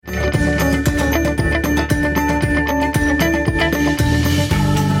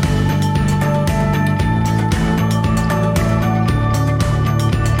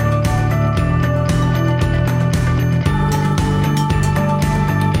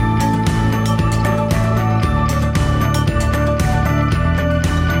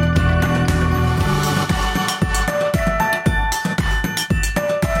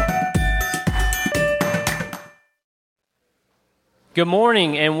Good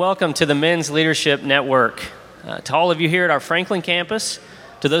morning and welcome to the Men's Leadership Network. To all of you here at our Franklin campus,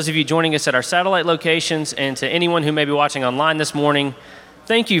 to those of you joining us at our satellite locations, and to anyone who may be watching online this morning,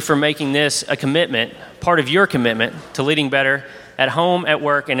 thank you for making this a commitment, part of your commitment to leading better at home, at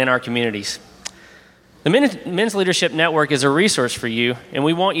work, and in our communities. The Men's Leadership Network is a resource for you, and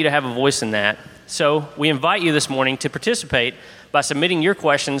we want you to have a voice in that. So we invite you this morning to participate by submitting your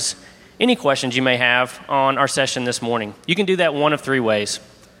questions, any questions you may have on our session this morning. You can do that one of three ways.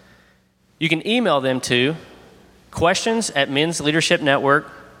 You can email them to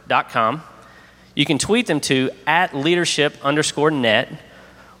questions@mensleadershipnetwork.com. You can tweet them to @leadership_net,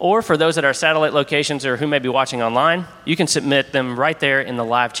 or for those at our satellite locations or who may be watching online, you can submit them right there in the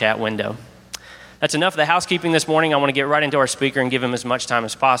live chat window. That's enough of the housekeeping this morning. I want to get right into our speaker and give him as much time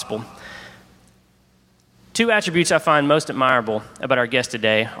as possible. Two attributes I find most admirable about our guest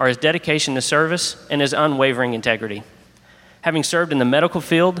today are his dedication to service and his unwavering integrity. Having served in the medical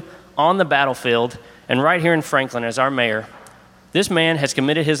field, on the battlefield, and right here in Franklin as our mayor, this man has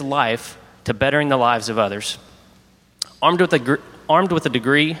committed his life to bettering the lives of others. Armed with a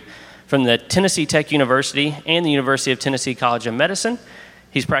degree from the Tennessee Tech University and the University of Tennessee College of Medicine,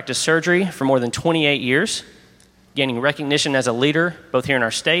 he's practiced surgery for more than 28 years, gaining recognition as a leader both here in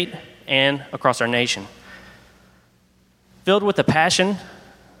our state and across our nation. Filled with a passion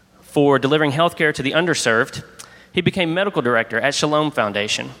for delivering health care to the underserved, he became medical director at Shalom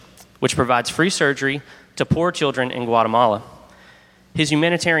Foundation, which provides free surgery to poor children in Guatemala. His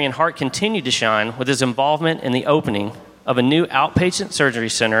humanitarian heart continued to shine with his involvement in the opening of a new outpatient surgery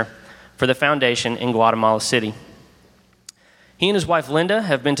center for the foundation in Guatemala City. He and his wife Linda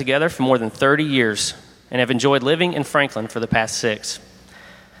have been together for more than 30 years and have enjoyed living in Franklin for the past 6.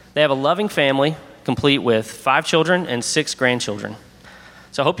 They have a loving family, complete with 5 children and 6 grandchildren.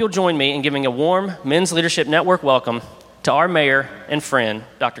 So I hope you'll join me in giving a warm Men's Leadership Network welcome to our mayor and friend,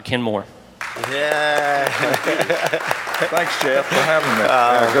 Dr. Ken Moore. Yeah. Thanks, Jeff, for having me.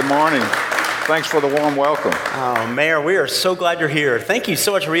 Good morning. Thanks for the warm welcome. Oh, Mayor, we are so glad you're here. Thank you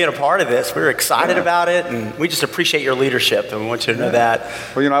so much for being a part of this. We're excited about it, and we just appreciate your leadership, and we want you to know that.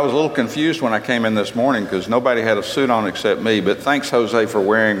 Well, I was a little confused when I came in this morning because nobody had a suit on except me, but thanks, Jose, for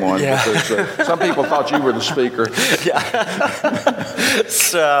wearing one because some people thought you were the speaker. Yeah.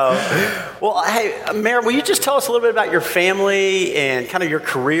 So, well, hey, Mayor, will you just tell us a little bit about your family and kind of your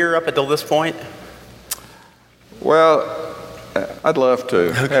career up until this point? Well, I'd love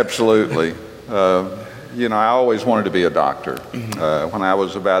to, absolutely. I always wanted to be a doctor. When I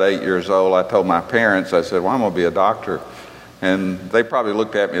was about 8 years old, I told my parents, I said, well, I'm going to be a doctor. And they probably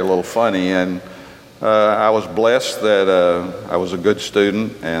looked at me a little funny. And I was blessed that I was a good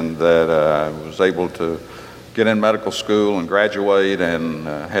student and that I was able to get in medical school and graduate and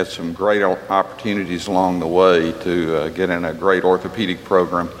had some great opportunities along the way to get in a great orthopedic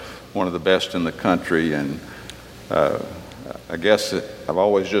program, one of the best in the country. And I guess I've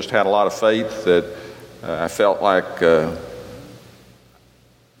always just had a lot of faith that I felt like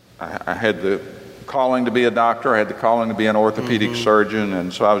I had the calling to be a doctor, I had the calling to be an orthopedic surgeon,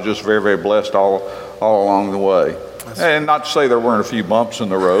 and so I was just very, very blessed all along the way. And not to say there weren't a few bumps in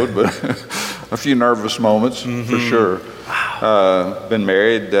the road, but a few nervous moments for sure. Been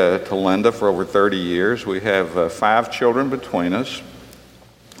married to Linda for over 30 years. We have 5 children between us.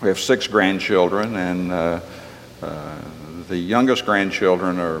 We have 6 grandchildren, and the youngest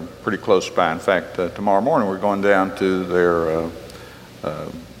grandchildren are pretty close by. In fact, tomorrow morning we're going down to their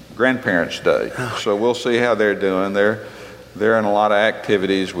grandparents' day. So we'll see how they're doing. They're in a lot of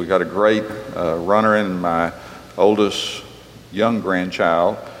activities. We got a great runner in my oldest young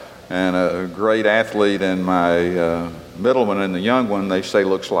grandchild, and a great athlete in my middle one, and the young one they say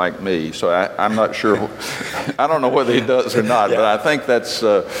looks like me. So I'm not sure. I don't know whether he does or not, but I think that's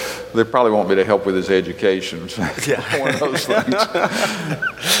they probably want me to help with his education. One of those things.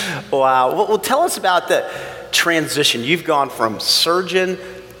 Wow. Well, tell us about the transition. You've gone from surgeon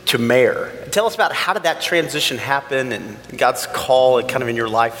to mayor. Tell us about how did that transition happen and God's call and kind of in your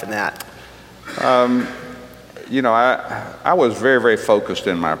life and that. I was very, very focused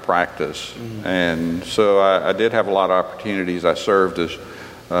in my practice, and so I did have a lot of opportunities. I served as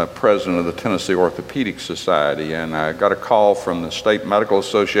president of the Tennessee Orthopedic Society, and I got a call from the State Medical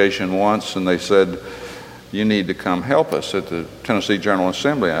Association once, and they said, you need to come help us at the Tennessee General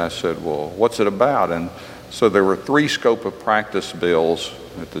Assembly. And I said, well, what's it about? And so there were 3 scope of practice bills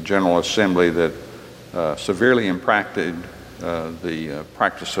at the General Assembly that severely impacted the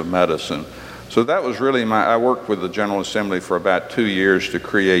practice of medicine. So that was really I worked with the General Assembly for about 2 years to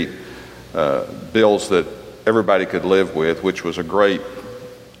create bills that everybody could live with, which was a great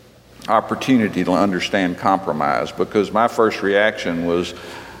opportunity to understand compromise, because my first reaction was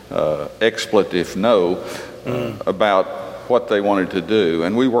expletive no about what they wanted to do.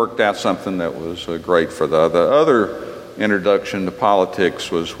 And we worked out something that was great for the other introduction to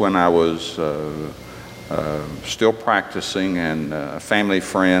politics was when I was still practicing, and a family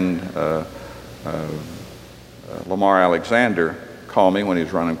friend, Lamar Alexander, called me when he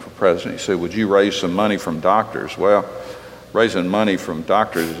was running for president. He said, "Would you raise some money from doctors?" Well, raising money from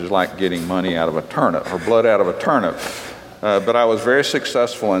doctors is like getting money out of a turnip, or blood out of a turnip. But I was very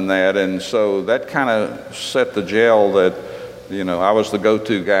successful in that, and so that kind of set the gel that, I was the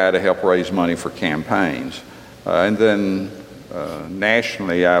go-to guy to help raise money for campaigns. And then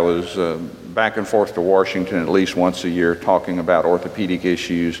nationally, I was back and forth to Washington at least once a year talking about orthopedic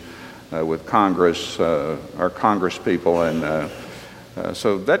issues with Congress, our Congress people, and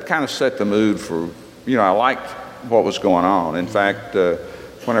so that kind of set the mood for, I liked what was going on. In fact,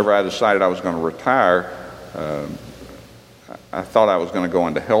 whenever I decided I was going to retire, I thought I was going to go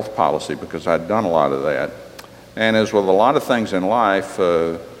into health policy because I'd done a lot of that. And as with a lot of things in life,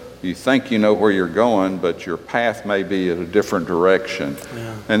 you think you know where you're going, but your path may be in a different direction.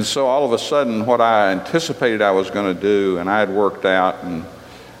 Yeah. And so all of a sudden, what I anticipated I was going to do, and I had worked out, and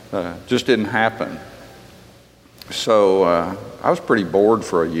just didn't happen. So I was pretty bored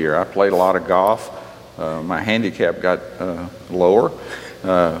for a year. I played a lot of golf. My handicap got lower,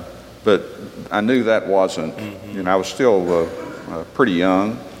 but I knew that wasn't. I was still pretty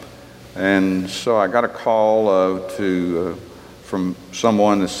young, and so I got a call from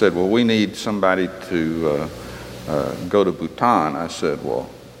someone that said, "Well, we need somebody to go to Bhutan." I said, "Well,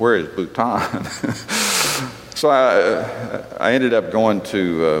 where is Bhutan?" So I ended up going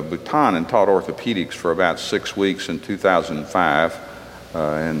to Bhutan and taught orthopedics for about 6 weeks in 2005,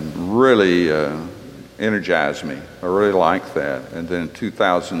 and really energized me. I really liked that. And then in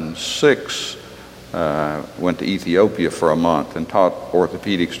 2006, went to Ethiopia for a month and taught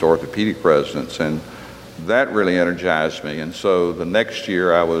orthopedics to orthopedic residents, and that really energized me. And so the next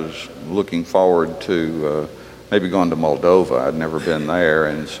year I was looking forward to maybe going to Moldova. I'd never been there,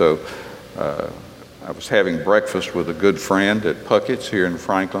 and so I was having breakfast with a good friend at Puckett's here in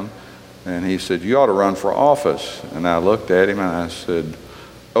Franklin, and he said, "You ought to run for office." And I looked at him and I said,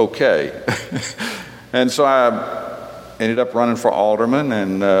 "Okay." And so I ended up running for alderman,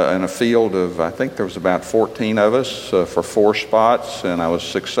 and in a field of, I think there was about 14 of us for 4 spots, and I was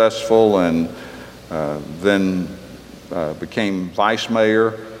successful, and then became vice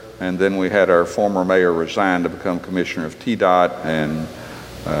mayor, and then we had our former mayor resign to become commissioner of TDOT, and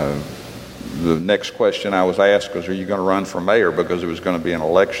the next question I was asked was, "Are you going to run for mayor?" Because there was going to be an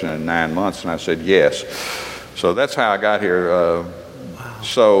election in 9 months, and I said yes. So that's how I got here. Wow.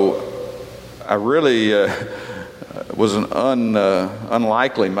 So I really was an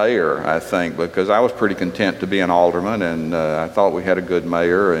unlikely mayor, I think, because I was pretty content to be an alderman, and I thought we had a good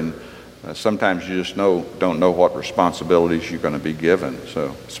mayor, and sometimes you just don't know what responsibilities you're going to be given.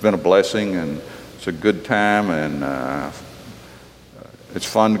 So it's been a blessing, and it's a good time, and it's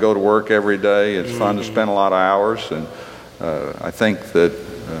fun to go to work every day. It's fun to spend a lot of hours, and I think that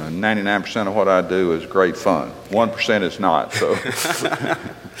 99% of what I do is great fun. 1% is not. So,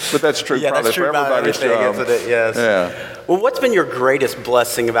 but that's true. Yeah, probably that's true for everybody's job. Isn't it? Yes. Yeah. Well, what's been your greatest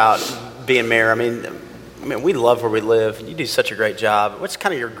blessing about being mayor? I mean, we love where we live. You do such a great job. What's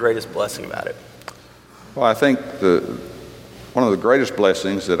kind of your greatest blessing about it? Well, I think one of the greatest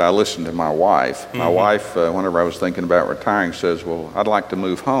blessings that I listened to my wife. My wife, whenever I was thinking about retiring, says, "Well, I'd like to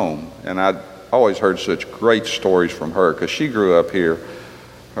move home." And I'd always heard such great stories from her because she grew up here,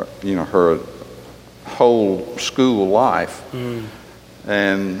 her whole school life.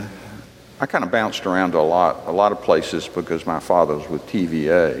 And I kind of bounced around to a lot of places because my father was with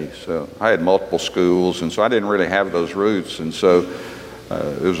TVA. So I had multiple schools, and so I didn't really have those roots. And so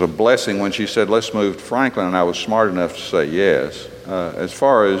it was a blessing when she said, "Let's move to Franklin," and I was smart enough to say yes. As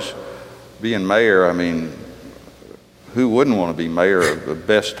far as being mayor, I mean, who wouldn't want to be mayor of the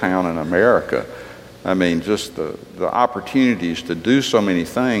best town in America? I mean, just the opportunities to do so many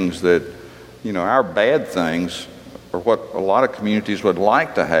things that, our bad things are what a lot of communities would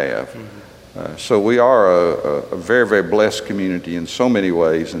like to have. So we are a very, very blessed community in so many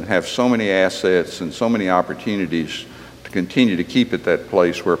ways, and have so many assets and so many opportunities to continue to keep it that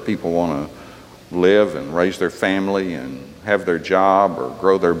place where people want to live and raise their family and have their job or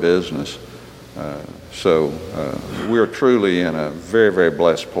grow their business. So we're truly in a very, very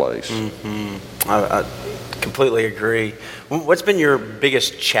blessed place. I completely agree. What's been your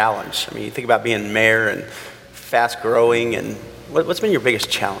biggest challenge? I mean, you think about being mayor and fast growing, and what's been your biggest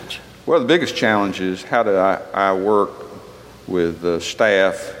challenge? Well, the biggest challenge is how do I work with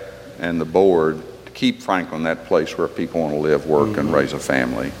staff and the board to keep Franklin that place where people want to live, work, and raise a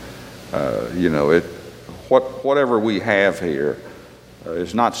family. Whatever we have here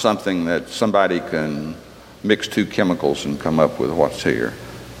is not something that somebody can mix two chemicals and come up with what's here.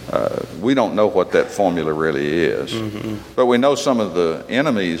 We don't know what that formula really is, but we know some of the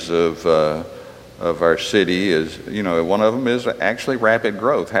enemies of our city is, one of them is actually rapid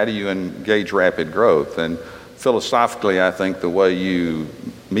growth. How do you engage rapid growth? And philosophically, I think the way you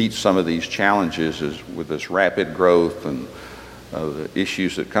meet some of these challenges is with this rapid growth and the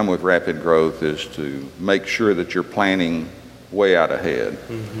issues that come with rapid growth is to make sure that you're planning way out ahead.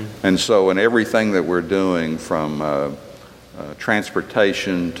 And so in everything that we're doing, from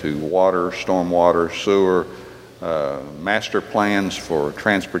transportation to water, stormwater, sewer, master plans for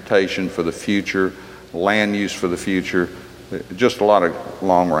transportation for the future, land use for the future, just a lot of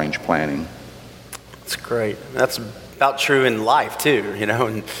long-range planning. That's great. That's about true in life too,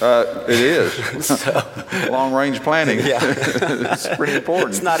 And, it is. Long-range planning. Yeah. It's pretty important.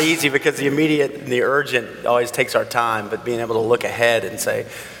 It's not easy because the immediate and the urgent always takes our time, but being able to look ahead and say,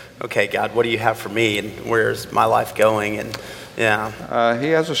 okay, God, what do you have for me, and where's my life going? And yeah. He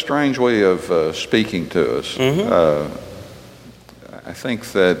has a strange way of speaking to us. I think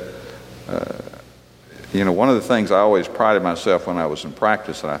that, one of the things I always prided myself when I was in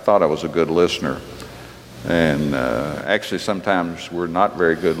practice, and I thought I was a good listener. And actually, sometimes we're not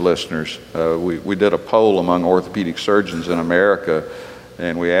very good listeners. We did a poll among orthopedic surgeons in America,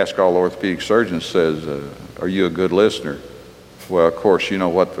 and we asked all orthopedic surgeons, are you a good listener? Well, of course, you know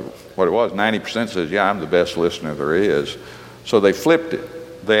what it was. 90% says, yeah, I'm the best listener there is. So they flipped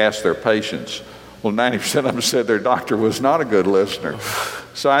it. They asked their patients. Well, 90% of them said their doctor was not a good listener.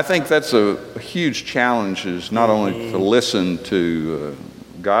 So I think that's a huge challenge, is not only to listen to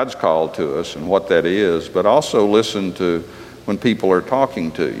God's call to us and what that is, but also listen to when people are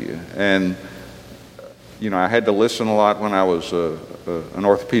talking to you. And, I had to listen a lot when I was an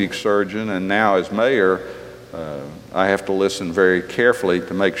orthopedic surgeon, and now as mayor, I have to listen very carefully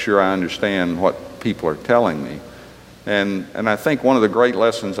to make sure I understand what people are telling me. And I think one of the great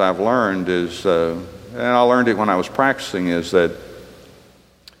lessons I've learned is, and I learned it when I was practicing, is that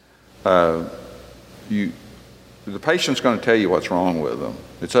the patient's going to tell you what's wrong with them.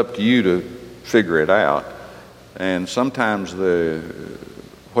 It's up to you to figure it out. And sometimes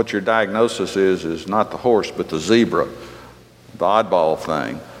what your diagnosis is not the horse, but the zebra, the oddball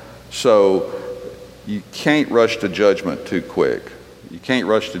thing. So you can't rush to judgment too quick. You can't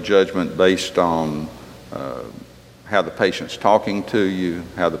rush to judgment based on how the patient's talking to you,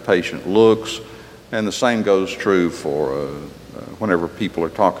 how the patient looks, and the same goes true for whenever people are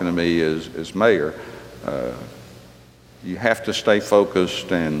talking to me as mayor. You have to stay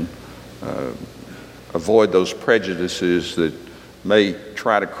focused and avoid those prejudices that may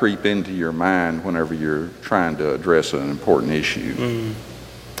try to creep into your mind whenever you're trying to address an important issue.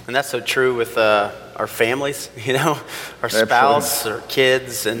 And that's so true with our families, our spouse, our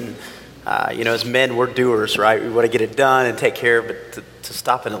kids, and as men, we're doers, right? We want to get it done and take care of it. To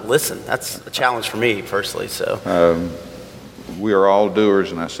stop and listen, that's a challenge for me personally. So we are all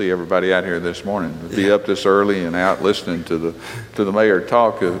doers, and I see everybody out here this morning to be up this early and out listening to the mayor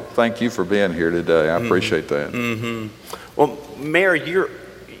talk. Thank you for being here today. I appreciate that. Well, Mayor,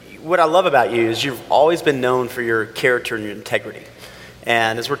 what I love about you is you've always been known for your character and your integrity.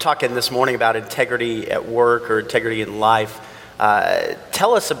 And as we're talking this morning about integrity at work or integrity in life,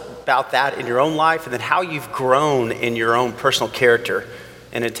 tell us about that in your own life, and then how you've grown in your own personal character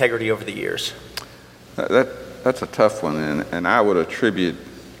and integrity over the years. That's a tough one, and I would attribute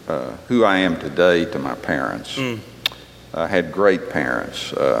who I am today to my parents. I had great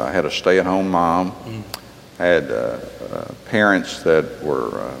parents. I had a stay-at-home mom. I had parents that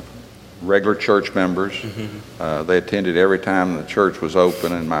were regular church members. They attended every time the church was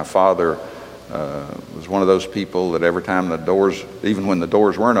open, and my father was one of those people that every time even when the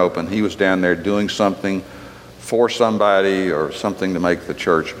doors weren't open, he was down there doing something for somebody or something to make the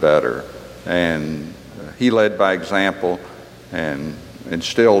church better. And he led by example and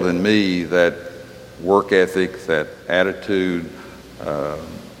instilled in me that work ethic, that attitude, the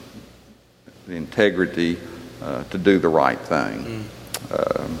integrity to do the right thing.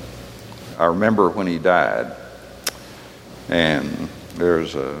 I remember when he died, and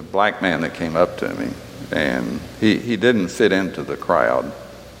there's a black man that came up to me, and he didn't fit into the crowd.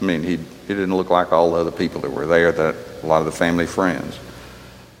 I mean, he didn't look like all the other people that were there, that a lot of the family friends.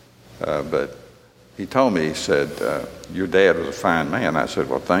 But he told me, he said, your dad was a fine man. I said,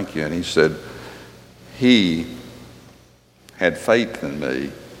 well, thank you. And he said, he had faith in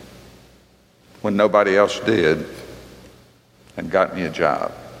me when nobody else did and got me a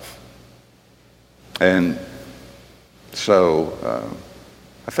job. And so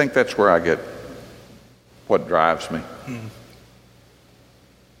I think that's where I get what drives me.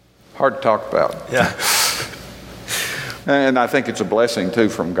 Hard to talk about. Yeah. And I think it's a blessing, too,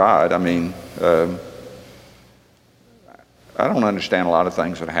 from God. I mean, I don't understand a lot of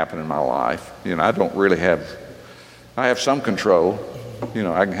things that happen in my life. I don't really I have some control. I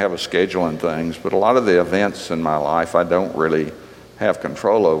can have a schedule and things, but a lot of the events in my life I don't really have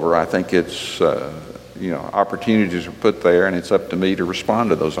control over. I think it's, opportunities are put there, and it's up to me to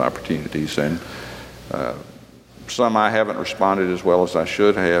respond to those opportunities. And some I haven't responded as well as I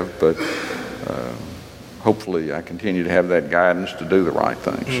should have, but hopefully I continue to have that guidance to do the right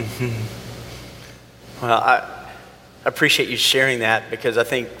things. Mm-hmm. Well, I appreciate you sharing that, because I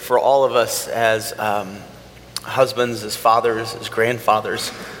think for all of us as husbands, as fathers, as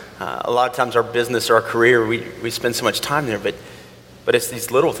grandfathers, a lot of times our business or our career, we spend so much time there, but it's these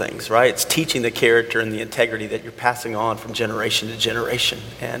little things, right? It's teaching the character and the integrity that you're passing on from generation to generation.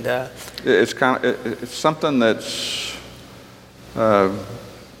 And it's something that's, I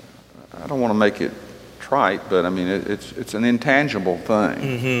don't want to make it trite, but I mean, it's an intangible thing.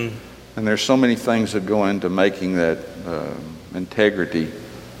 Mm-hmm. And there's so many things that go into making that integrity.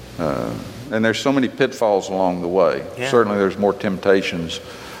 And there's so many pitfalls along the way. Yeah. Certainly there's more temptations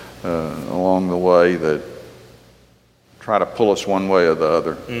along the way that try to pull us one way or the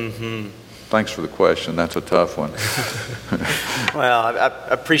other. Mm-hmm. Thanks for the question. That's a tough one. Well, I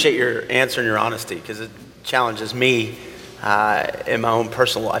appreciate your answer and your honesty, because it challenges me in my own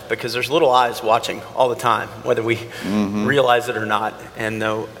personal life, because there's little eyes watching all the time, whether we realize it or not. And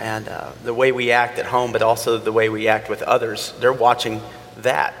the way we act at home, but also the way we act with others, they're watching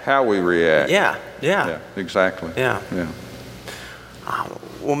that. How we react. Yeah. Exactly. Yeah.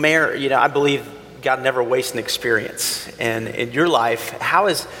 Well, Mayor, I believe God never wastes an experience. And in your life, how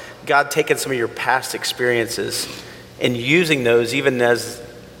has God taken some of your past experiences and using those, even as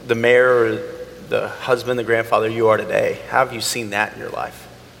the mayor or the husband, the grandfather you are today? How have you seen that in your life?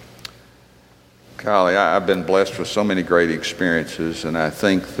 Golly, I've been blessed with so many great experiences, and I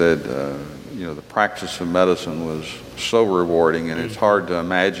think that the practice of medicine was so rewarding, and it's hard to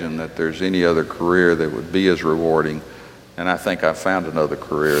imagine that there's any other career that would be as rewarding. And I think I found another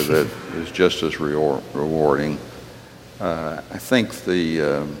career that is just as rewarding. I think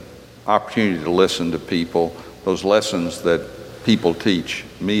the opportunity to listen to people, those lessons that people teach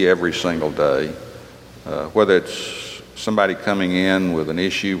me every single day, whether it's somebody coming in with an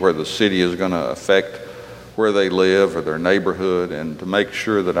issue where the city is going to affect where they live or their neighborhood, and to make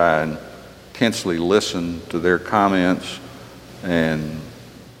sure that I intensely listen to their comments and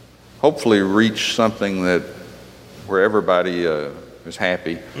hopefully reach something where everybody is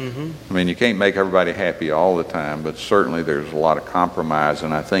happy. Mm-hmm. I mean, you can't make everybody happy all the time, but certainly there's a lot of compromise,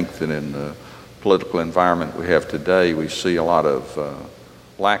 and I think that in the political environment we have today, we see a lot of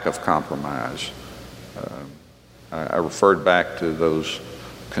lack of compromise. I referred back to those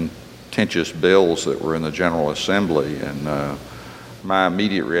contentious bills that were in the General Assembly, and my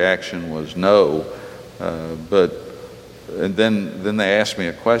immediate reaction was no, and then they asked me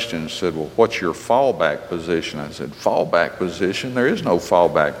a question and said, well, what's your fallback position? I said, fallback position? There is no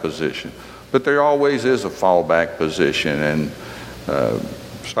fallback position. But there always is a fallback position. And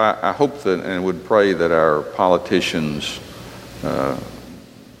so I hope that and would pray that our politicians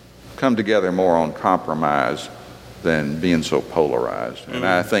come together more on compromise than being so polarized. And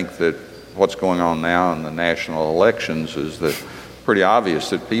I think that what's going on now in the national elections is that pretty obvious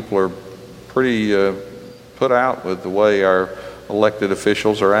that people are pretty put out with the way our elected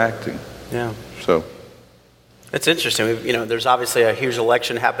officials are acting. Yeah. So it's interesting. There's obviously a huge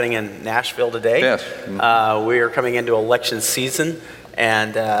election happening in Nashville today. Yes. We are coming into election season,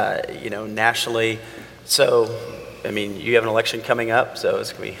 and nationally. So, you have an election coming up, so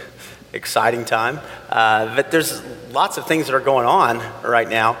it's going to be exciting time. But there's lots of things that are going on right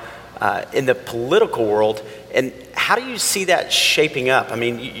now in the political world. And how do you see that shaping up?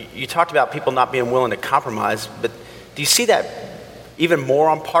 You talked about people not being willing to compromise, but do you see that even more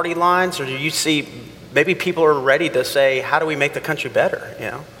on party lines, or do you see maybe people are ready to say, how do we make the country better?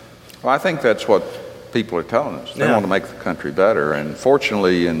 Well, I think that's what people are telling us. They want to make the country better. And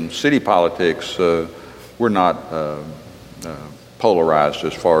fortunately, in city politics, we're not polarized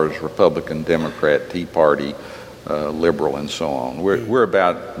as far as Republican, Democrat, Tea Party, liberal, and so on. We're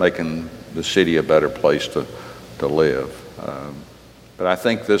about making the city a better place to live. But I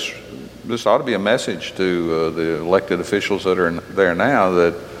think this ought to be a message to the elected officials that are there now,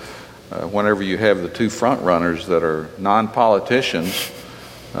 that whenever you have the two front runners that are non-politicians,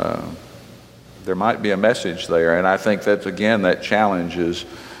 there might be a message there. And I think that's, again, that challenge is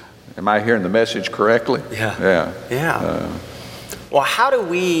am I hearing the message correctly? Yeah. Well, how do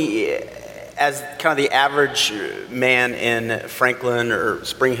we, as kind of the average man in Franklin or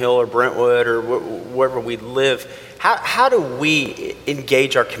Spring Hill or Brentwood or wherever we live, how do we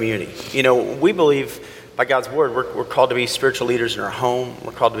engage our community? You know, we believe by God's word, we're called to be spiritual leaders in our home.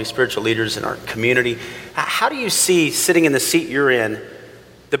 We're called to be spiritual leaders in our community. How do you see, sitting in the seat you're in,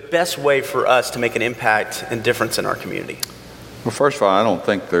 the best way for us to make an impact and difference in our community? Well, first of all, I don't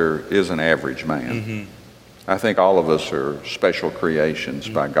think there is an average man. Mm-hmm. I think all of us are special creations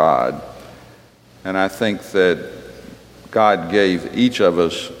by God. And I think that God gave each of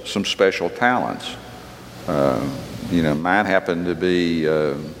us some special talents. Mine happened to be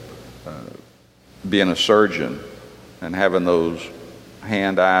being a surgeon and having those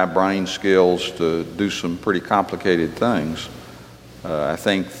hand-eye brain skills to do some pretty complicated things. I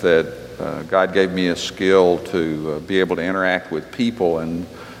think that God gave me a skill to be able to interact with people and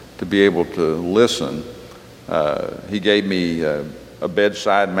to be able to listen. He gave me a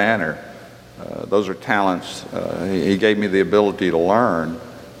bedside manner. Those are talents. He gave me the ability to learn.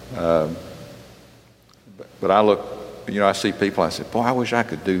 But I see people, I say, boy, I wish I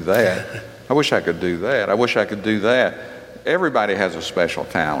could do that. I wish I could do that. I wish I could do that. Everybody has a special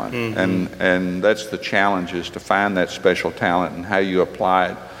talent, and that's the challenge, is to find that special talent and how you apply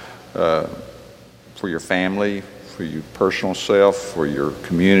it for your family, for your personal self, for your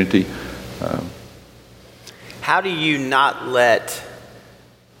community. How do you not let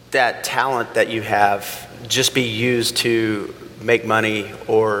that talent that you have just be used to make money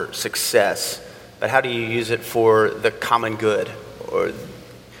or success, but how do you use it for the common good or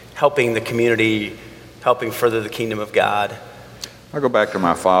helping the community, helping further the kingdom of God? I go back to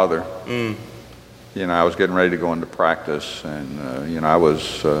my father. I was getting ready to go into practice, and I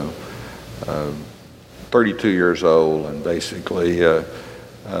was 32 years old, and basically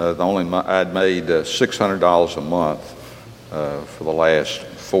I'd made $600 a month for the last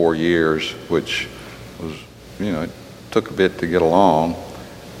 4 years, which was, it took a bit to get along.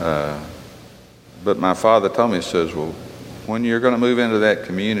 But my father told me, he says, well, when you're going to move into that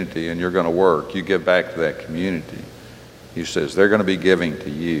community and you're going to work, you give back to that community. He says, they're going to be giving to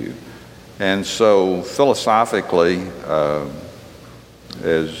you. And so philosophically,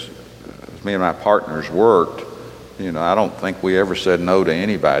 as me and my partners worked, I don't think we ever said no to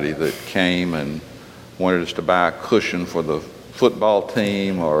anybody that came and wanted us to buy a cushion for the football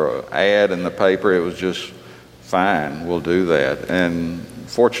team or an ad in the paper. It was just fine, we'll do that. And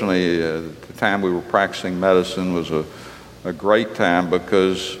fortunately, the time we were practicing medicine was a great time,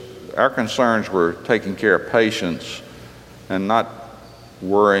 because our concerns were taking care of patients and not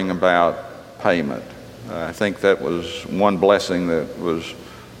worrying about payment. I think that was one blessing that was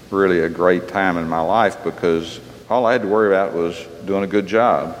really a great time in my life, because all I had to worry about was doing a good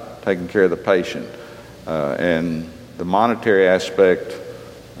job, taking care of the patient. And the monetary aspect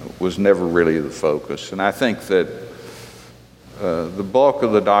was never really the focus. And I think that the bulk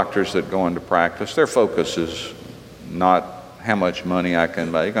of the doctors that go into practice, their focus is not how much money I can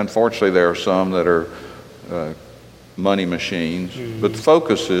make. Unfortunately, there are some that are money machines, but the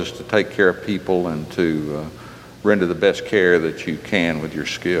focus is to take care of people and to render the best care that you can with your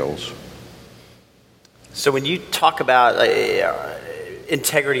skills. So when you talk about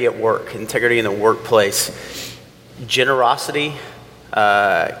integrity at work, integrity in the workplace, generosity,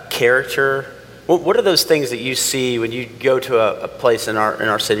 character, what are those things that you see when you go to a place in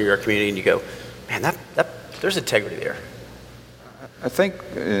our city or our community and you go, man, that there's integrity there? I think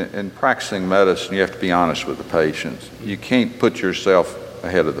in practicing medicine, you have to be honest with the patient. You can't put yourself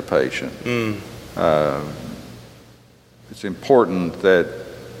ahead of the patient. It's important that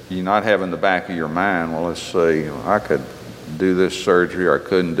you not have in the back of your mind, well, let's say, I could do this surgery or I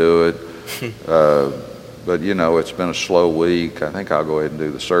couldn't do it, but it's been a slow week. I think I'll go ahead and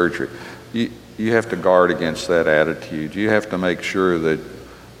do the surgery. You have to guard against that attitude. You have to make sure that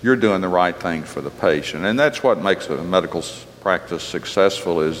you're doing the right thing for the patient. And that's what makes a medical practice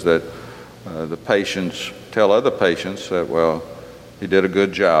successful, is that the patients tell other patients that, well, he did a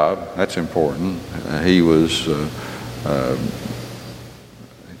good job. That's important. He was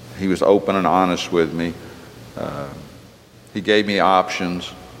open and honest with me. He gave me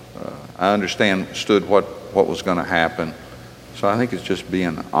options. I understood what was going to happen. So I think it's just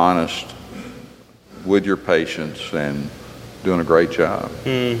being honest with your patients and doing a great job.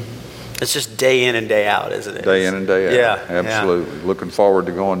 It's just day in and day out, isn't it? Day in and day out. Yeah, absolutely. Yeah. Looking forward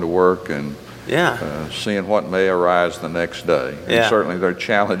to going to work and seeing what may arise the next day. And certainly there are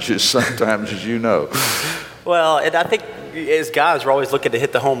challenges sometimes, as you know. Well, and I think as guys, we're always looking to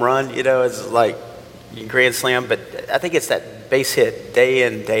hit the home run, it's like grand slam, but I think it's that base hit day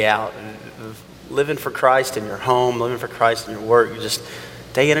in, day out, living for Christ in your home, living for Christ in your work, you're just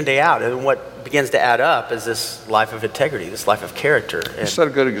day in and day out. And what begins to add up is this life of integrity, this life of character. He set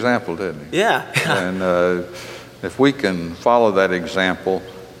a good example, didn't he? Yeah. And if we can follow that example,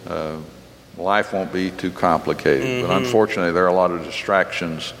 life won't be too complicated. But unfortunately, there are a lot of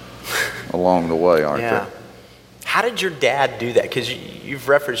distractions along the way, aren't there? How did your dad do that? Because you've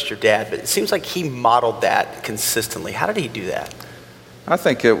referenced your dad, but it seems like he modeled that consistently. How did he do that? I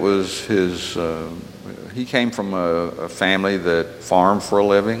think it was his, he came from a family that farmed for a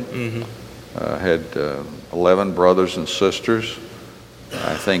living, had 11 brothers and sisters.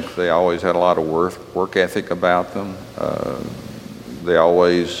 I think they always had a lot of work ethic about them. They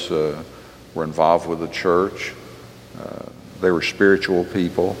always were involved with the church. They were spiritual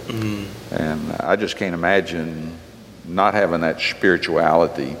people. And I just can't imagine not having that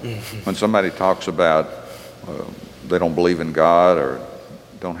spirituality. When somebody talks about they don't believe in God or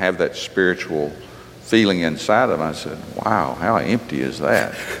don't have that spiritual feeling inside of them, I said, wow, how empty is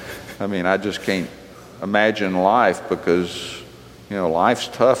that? I mean, I just can't imagine life because, you know, life's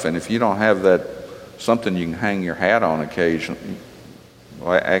tough. And if you don't have that something you can hang your hat on occasionally,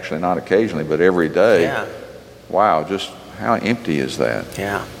 well, actually not occasionally, but every day, wow, just how empty is that?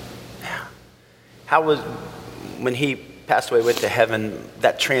 Yeah. How was, when he passed away, went to heaven,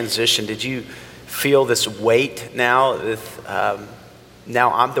 that transition, did you feel this weight now?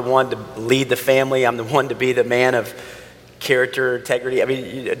 Now I'm the one to lead the family. I'm the one to be the man of character, integrity. I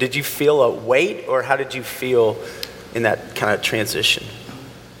mean, did you feel a weight, or how did you feel in that kind of transition?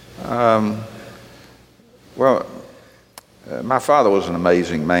 Well, my father was an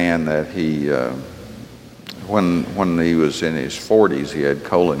amazing man. That he, when he was in his 40s, he had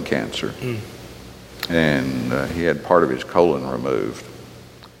colon cancer, and he had part of his colon removed,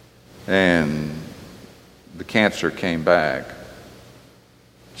 and the cancer came back.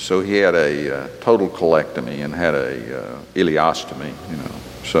 So he had a total colectomy and had a ileostomy, you know.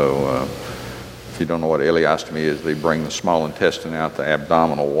 So if you don't know what ileostomy is, they bring the small intestine out the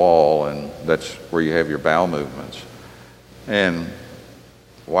abdominal wall, and that's where you have your bowel movements. And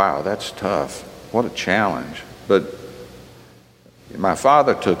wow, that's tough. What a challenge. But my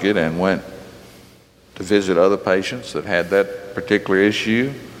father took it and went to visit other patients that had that particular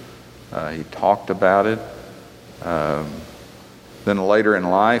issue. He talked about it. Then later in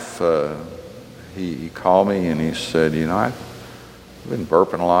life, he called me and he said, you know, I've been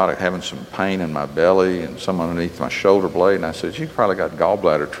burping a lot, having some pain in my belly and some underneath my shoulder blade. And I said, you probably got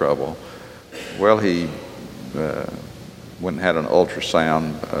gallbladder trouble. Well, he went and had an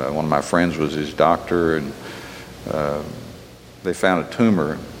ultrasound. One of my friends was his doctor, and they found a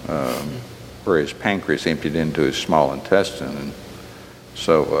tumor where his pancreas emptied into his small intestine. And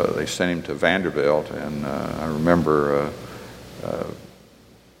so they sent him to Vanderbilt, and I remember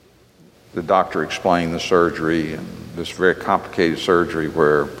the doctor explained the surgery, and this very complicated surgery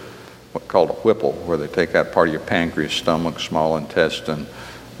where what's called a Whipple, where they take out part of your pancreas, stomach, small intestine,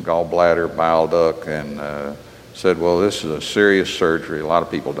 gallbladder, bile duct, and said, well, this is a serious surgery. A lot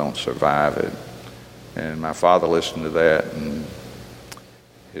of people don't survive it. And my father listened to that, and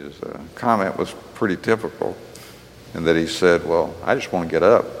his comment was pretty typical, in that he said, well, I just want to get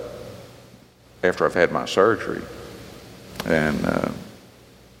up after I've had my surgery. And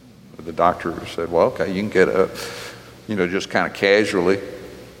the doctor said, well, okay, you can get up, you know, just kind of casually.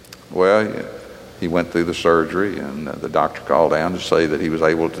 Well, he went through the surgery, and the doctor called down to say that he was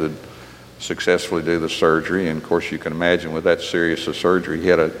able to successfully do the surgery. And of course, you can imagine with that serious a surgery, he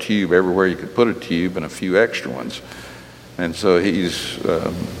had a tube everywhere you could put a tube and a few extra ones. And so he's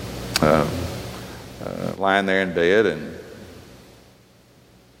lying there in bed and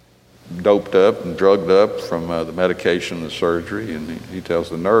doped up and drugged up from the medication and the surgery, and he tells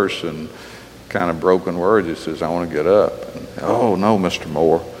the nurse in kind of broken words, he says, I want to get up. And, oh, no, Mr.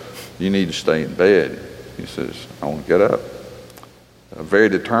 Moore, you need to stay in bed. He says, I want to get up. A very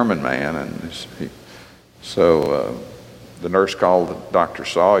determined man. And so the nurse called Dr.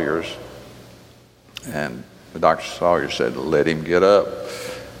 Sawyers, and Dr. Sawyers said, let him get up.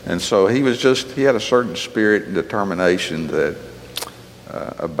 And so he had a certain spirit and determination that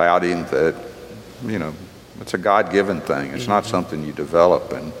about him that, you know, it's a God-given thing. It's not something you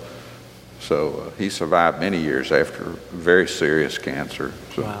develop. And so he survived many years after very serious cancer.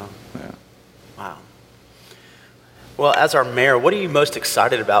 So, wow. Yeah. Wow. Well, as our mayor, what are you most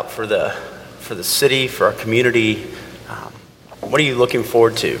excited about for the city, for our community? What are you looking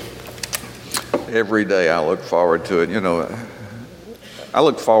forward to? Every day I look forward to it. You know, I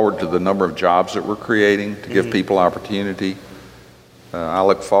look forward to the number of jobs that we're creating to give people opportunity. I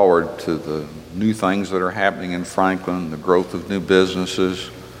look forward to new things that are happening in Franklin, the growth of new businesses.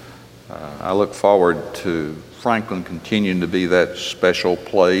 I look forward to Franklin continuing to be that special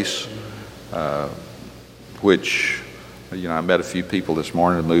place, which, I met a few people this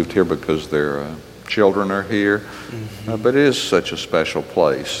morning who moved here because their children are here, but it is such a special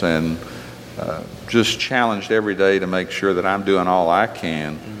place, and just challenged every day to make sure that I'm doing all I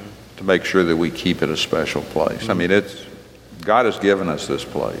can to make sure that we keep it a special place. I mean, God has given us this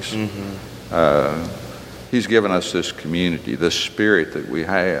place. He's given us this community, this spirit that we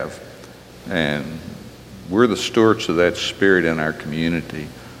have, and we're the stewards of that spirit in our community.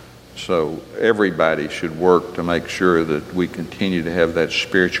 So everybody should work to make sure that we continue to have that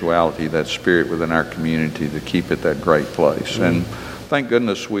spirituality, that spirit within our community to keep it that great place. And thank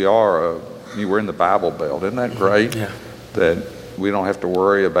goodness we're in the Bible Belt. Isn't that great? Yeah. That we don't have to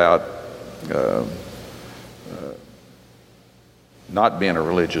worry about not being a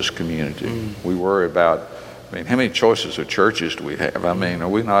religious community. We worry about, how many choices of churches do we have? Are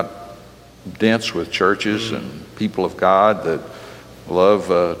we not dense with churches and people of God that love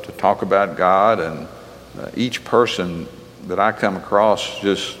to talk about God? And each person that I come across,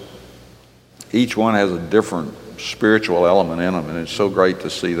 just each one has a different spiritual element in them, and it's so great to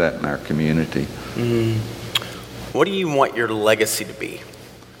see that in our community. What do you want your legacy to be?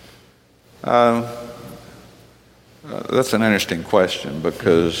 That's an interesting question,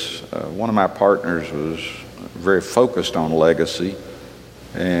 because one of my partners was very focused on legacy,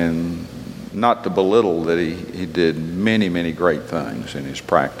 and not to belittle that he did many, many great things in his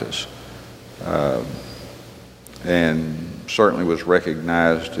practice, and certainly was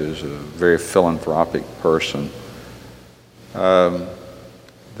recognized as a very philanthropic person. Then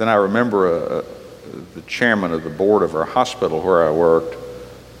I remember the chairman of the board of our hospital where I worked.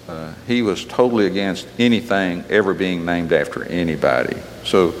 He was totally against anything ever being named after anybody.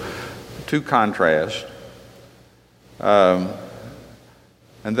 So, two contrasts. And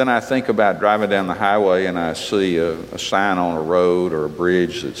then I think about driving down the highway and I see a sign on a road or a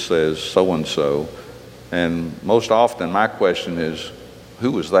bridge that says so-and-so. And most often my question is,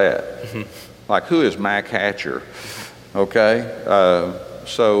 who was that? Like, who is Mac Hatcher? Okay?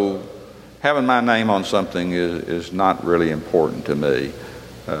 So having my name on something is not really important to me.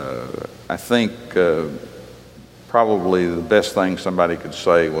 I think probably the best thing somebody could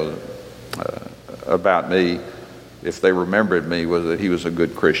say was about me, if they remembered me, was that he was a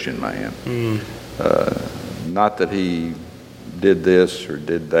good Christian man. Not that he did this or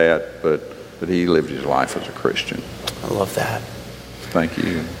did that, but that he lived his life as a Christian. I love that. Thank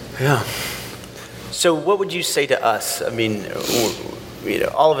you. Yeah. So what would you say to us?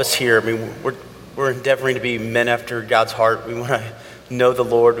 All of us here, we're endeavoring to be men after God's heart. We want to know the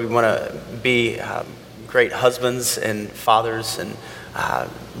Lord. We want to be great husbands and fathers, and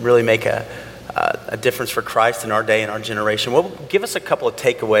really make a difference for Christ in our day and our generation. Well, give us a couple of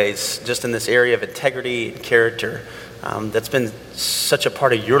takeaways just in this area of integrity and character that's been such a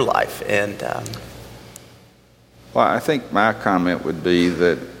part of your life. And well, I think my comment would be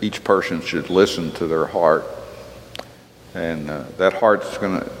that each person should listen to their heart, and that heart's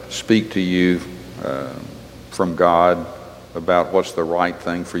going to speak to you from God about what's the right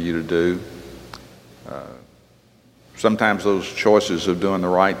thing for you to do. Sometimes those choices of doing the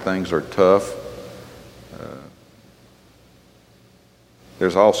right things are tough.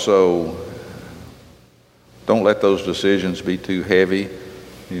 There's also, don't let those decisions be too heavy.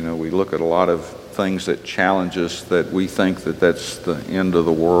 We look at a lot of things that challenge us that we think that that's the end of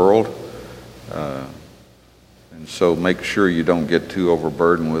the world. And so make sure you don't get too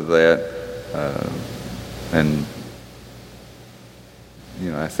overburdened with that.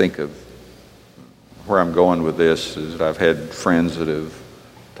 I think of where I'm going with this is that I've had friends that have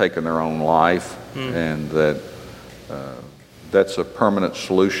taken their own life, and that's a permanent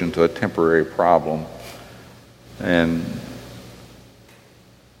solution to a temporary problem. And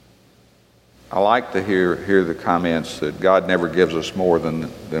I like to hear the comments that God never gives us more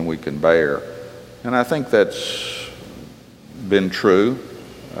than we can bear. And I think that's been true.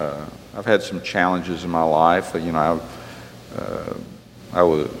 I've had some challenges in my life. I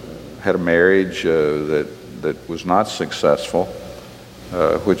had a marriage that was not successful,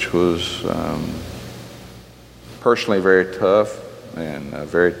 which was personally very tough, and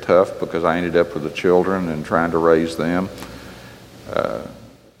very tough because I ended up with the children and trying to raise them.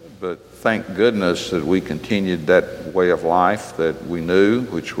 But thank goodness that we continued that way of life that we knew,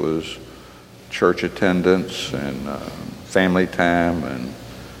 which was church attendance and family time and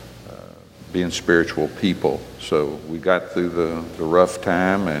being spiritual people. So we got through the rough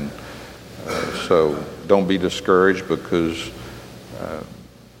time, and so don't be discouraged, because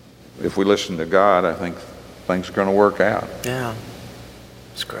if we listen to God, I think things are going to work out. Yeah,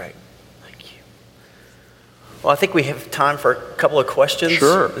 that's great. Thank you. Well, I think we have time for a couple of questions.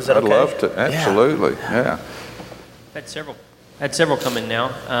 Sure. Is that okay? I'd love to. Absolutely. Yeah. Had several come in now.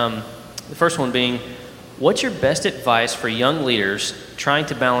 The first one being, what's your best advice for young leaders trying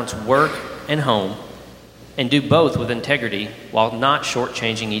to balance work and home and do both with integrity while not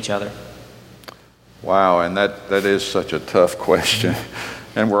shortchanging each other? Wow, and that is such a tough question.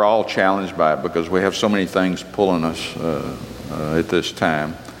 And we're all challenged by it because we have so many things pulling us at this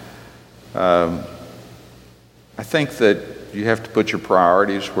time. I think that you have to put your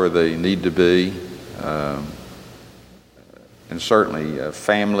priorities where they need to be. And certainly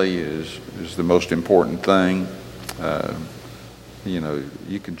family is the most important thing.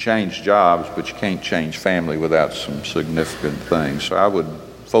 You can change jobs, but you can't change family without some significant things. So I would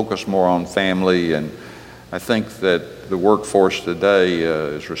focus more on family, and I think that the workforce today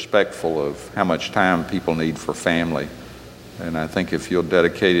is respectful of how much time people need for family. And I think if you'll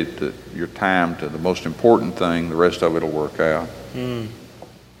dedicate your time to the most important thing, the rest of it will work out.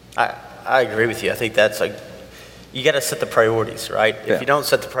 I agree with you. I think that's you got to set the priorities, right? Yeah. If you don't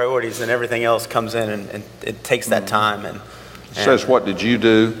set the priorities, then everything else comes in and it takes that time. And it says, what did you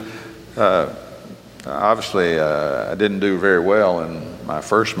do? Obviously, I didn't do very well in my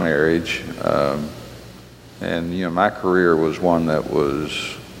first marriage. And my career was one that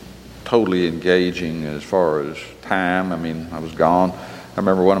was totally engaging as far as time. I mean, I was gone. I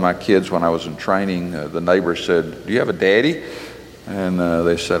remember one of my kids, when I was in training, the neighbor said, "Do you have a daddy?" And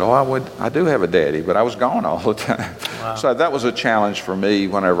they said, "Oh, I do have a daddy," but I was gone all the time. Wow. So that was a challenge for me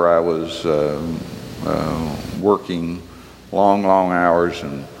whenever I was working long hours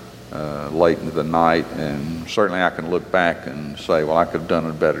and late into the night. And certainly I can look back and say, well, I could have done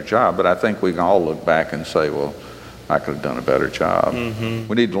a better job. But I think we can all look back and say, well, I could have done a better job. Mm-hmm.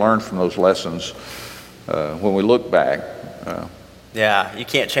 We need to learn from those lessons when we look back. Yeah, you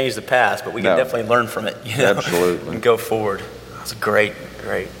can't change the past, but we can definitely learn from it. Absolutely. And go forward. That's great.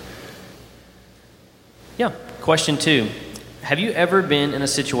 Yeah. Question 2. Have you ever been in a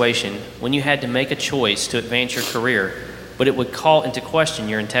situation when you had to make a choice to advance your career, but it would call into question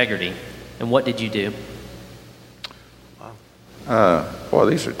your integrity? And what did you do? Boy,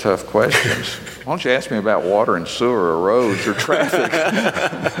 these are tough questions. Why don't you ask me about water and sewer or roads or traffic?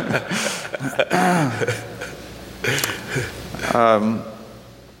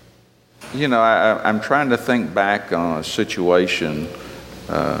 I'm trying to think back on a situation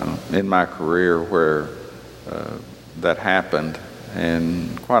in my career where that happened.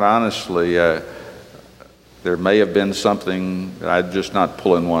 And quite honestly, there may have been something that I'm just not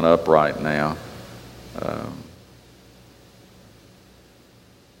pulling one up right now.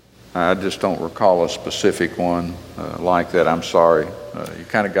 I just don't recall a specific one like that. I'm sorry. You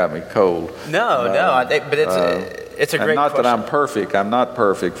kind of got me cold. No, but it's a great question. Not that I'm perfect. I'm not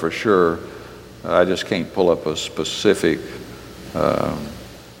perfect for sure. I just can't pull up a specific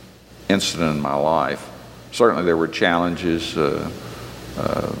incident in my life. Certainly there were challenges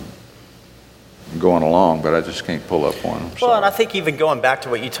going along, but I just can't pull up one. Well, and I think even going back to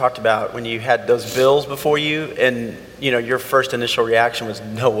what you talked about when you had those bills before you, and your first initial reaction was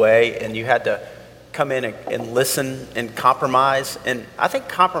no way, and you had to come in and listen and compromise. And I think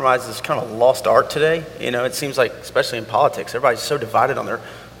compromise is kind of a lost art today. It seems like, especially in politics, everybody's so divided on their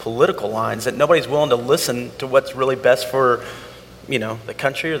political lines that nobody's willing to listen to what's really best for the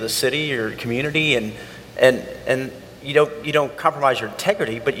country or the city or community, and you don't compromise your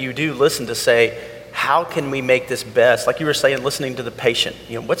integrity, but you do listen to say, how can we make this best? Like you were saying, listening to the patient,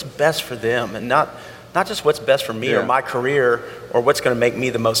 what's best for them, and not just what's best for me or my career or what's going to make me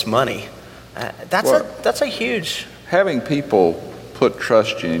the most money. That's a huge. Having people put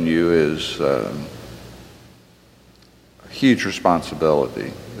trust in you is a huge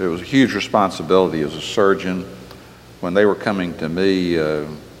responsibility. There was a huge responsibility as a surgeon when they were coming to me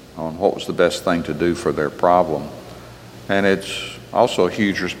on what was the best thing to do for their problem. And it's also a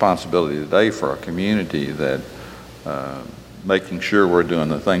huge responsibility today for our community that making sure we're doing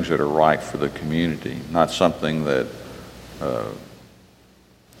the things that are right for the community, not something that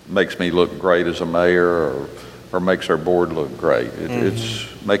makes me look great as a mayor or makes our board look great. It's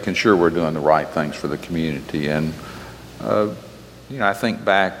making sure we're doing the right things for the community. And, I think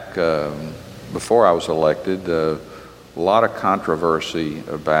back before I was elected, a lot of controversy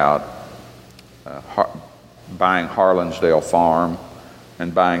about buying Harlansdale Farm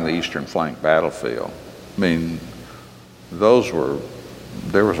and buying the Eastern Flank Battlefield. I mean, there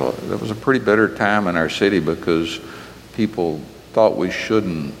was a pretty bitter time in our city because people thought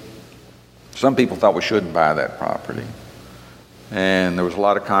some people thought we shouldn't buy that property. And there was a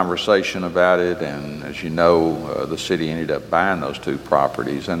lot of conversation about it, and as you know, the city ended up buying those 2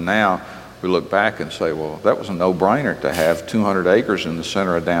 properties. And now we look back and say, well, that was a no-brainer to have 200 acres in the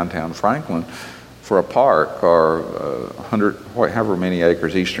center of downtown Franklin for a park, or 100, however many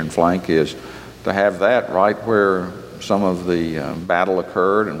acres Eastern Flank is, to have that right where some of the battle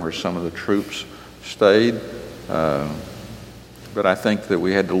occurred and where some of the troops stayed. But I think that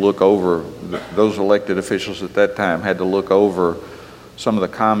we had to look over, those elected officials at that time had to look over some of the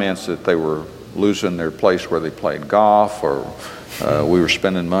comments that they were losing their place where they played golf, or we were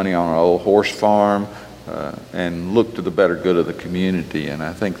spending money on an old horse farm, and look to the better good of the community. And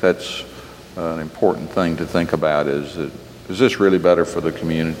I think that's an important thing to think about, is this really better for the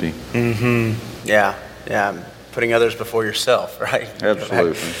community? Mm-hmm. Yeah. Putting others before yourself, right?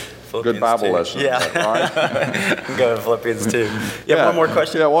 Absolutely. Good Bible 2. lesson. Yeah. Right? Go to Philippians 2. Yeah, one more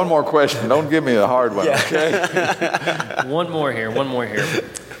question? Yeah, one more question. Don't give me a hard one, okay? One more here.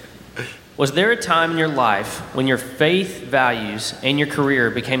 Was there a time in your life when your faith, values, and your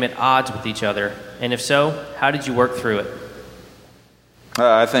career became at odds with each other? And if so, how did you work through it?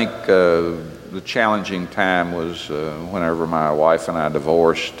 I think the challenging time was whenever my wife and I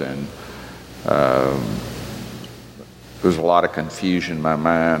divorced, and there was a lot of confusion in my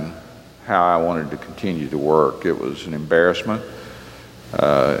mind how I wanted to continue to work. It was an embarrassment.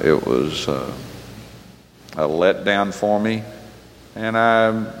 It was a letdown for me, and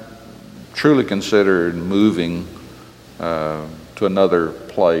I truly considered moving to another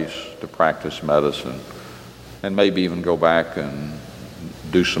place to practice medicine, and maybe even go back and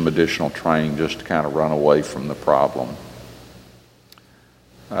do some additional training just to kind of run away from the problem.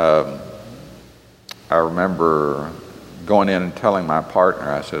 I remember going in and telling my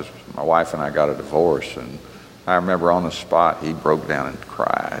partner, I says, my wife and I got a divorce, and I remember on the spot he broke down and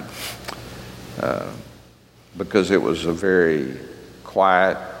cried because it was a very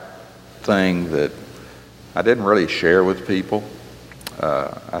quiet thing that I didn't really share with people.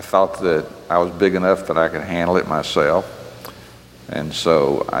 I thought that I was big enough that I could handle it myself, and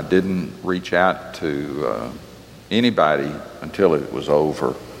so I didn't reach out to anybody until it was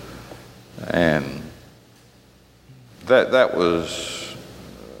over. And that was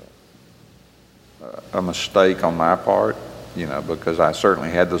a mistake on my part, because I certainly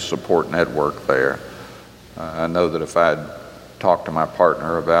had the support network there. I know that if I'd talked to my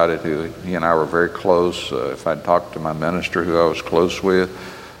partner about it, he and I were very close, if I'd talked to my minister who I was close with,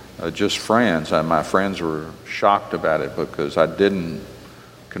 just friends, my friends were shocked about it because I didn't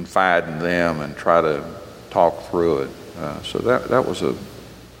confide in them and try to talk through it. So that was a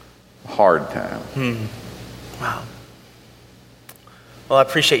hard time. Wow. Well, I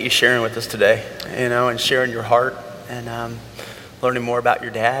appreciate you sharing with us today, and sharing your heart, and learning more about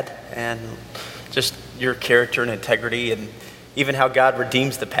your dad, and just your character and integrity, and even how God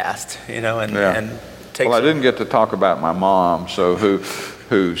redeems the past, and takes. Well, I didn't get to talk about my mom, so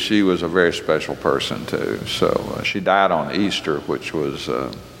who she was a very special person too. So she died on Easter, which was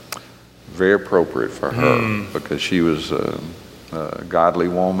very appropriate for her because she was a godly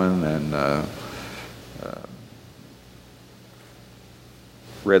woman, and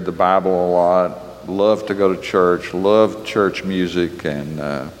read the Bible a lot, loved to go to church, loved church music,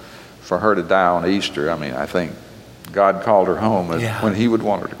 and for her to die on Easter, I think God called her home when he would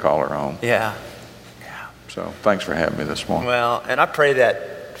want her to call her home. Yeah. So thanks for having me this morning. Well, and I pray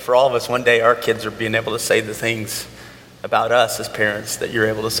that for all of us, one day our kids are being able to say the things about us as parents that you're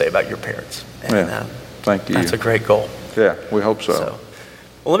able to say about your parents. And, thank you. That's a great goal. Yeah, we hope so.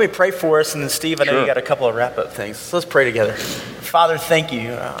 Well, let me pray for us, and then Steve, I know you got a couple of wrap-up things. So let's pray together. Father, thank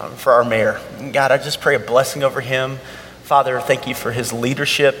you for our mayor. God, I just pray a blessing over him. Father, thank you for his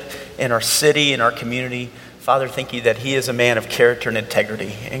leadership in our city, in our community. Father, thank you that he is a man of character and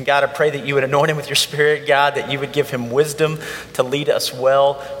integrity. And God, I pray that you would anoint him with your spirit, God, that you would give him wisdom to lead us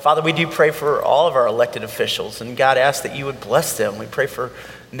well. Father, we do pray for all of our elected officials. And God, ask that you would bless them. We pray for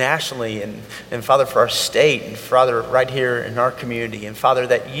nationally and Father, for our state, and Father, right here in our community. And Father,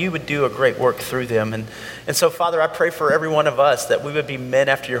 that you would do a great work through them. And so, Father, I pray for every one of us that we would be men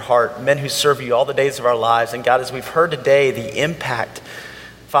after your heart, men who serve you all the days of our lives. And God, as we've heard today, the impact,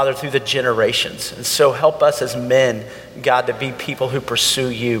 Father, through the generations. And so help us as men, God, to be people who pursue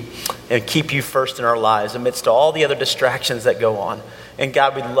you and keep you first in our lives amidst all the other distractions that go on. And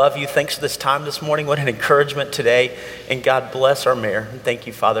God, we love you. Thanks for this time this morning. What an encouragement today. And God, bless our mayor. And thank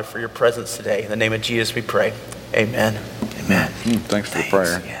you, Father, for your presence today. In the name of Jesus, we pray. Amen. Amen. Thanks for the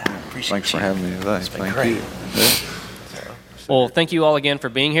prayer. Yeah, appreciate Thanks for having me today. It's been Thank great. you. Yeah. Well, thank you all again for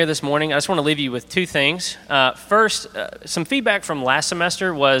being here this morning. I just want to leave you with two things. First, some feedback from last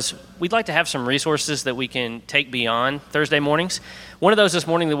semester was we'd like to have some resources that we can take beyond Thursday mornings. One of those this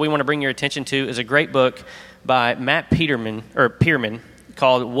morning that we want to bring your attention to is a great book by Matt Pearman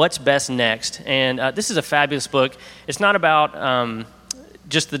called What's Best Next. And this is a fabulous book. It's not about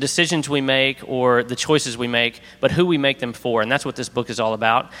just the decisions we make or the choices we make, but who we make them for. And that's what this book is all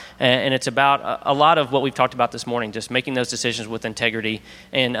about. And it's about a lot of what we've talked about this morning, just making those decisions with integrity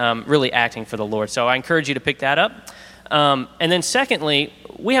and really acting for the Lord. So I encourage you to pick that up. And then secondly,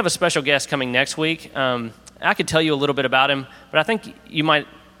 we have a special guest coming next week. I could tell you a little bit about him, but I think you might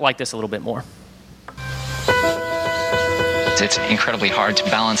like this a little bit more. It's incredibly hard to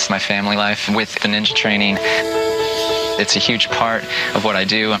balance my family life with the ninja training. It's a huge part of what I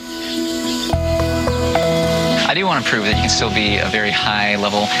do. I do want to prove that you can still be a very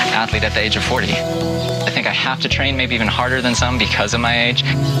high-level athlete at the age of 40. I think I have to train maybe even harder than some because of my age.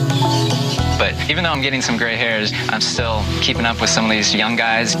 But even though I'm getting some gray hairs, I'm still keeping up with some of these young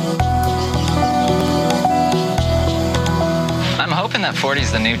guys. I'm hoping that 40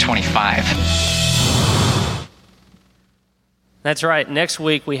 is the new 25. That's right. Next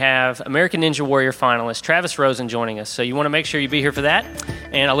week we have American Ninja Warrior finalist Travis Rosen joining us. So you want to make sure you be here for that.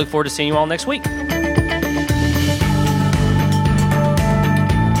 And I look forward to seeing you all next week.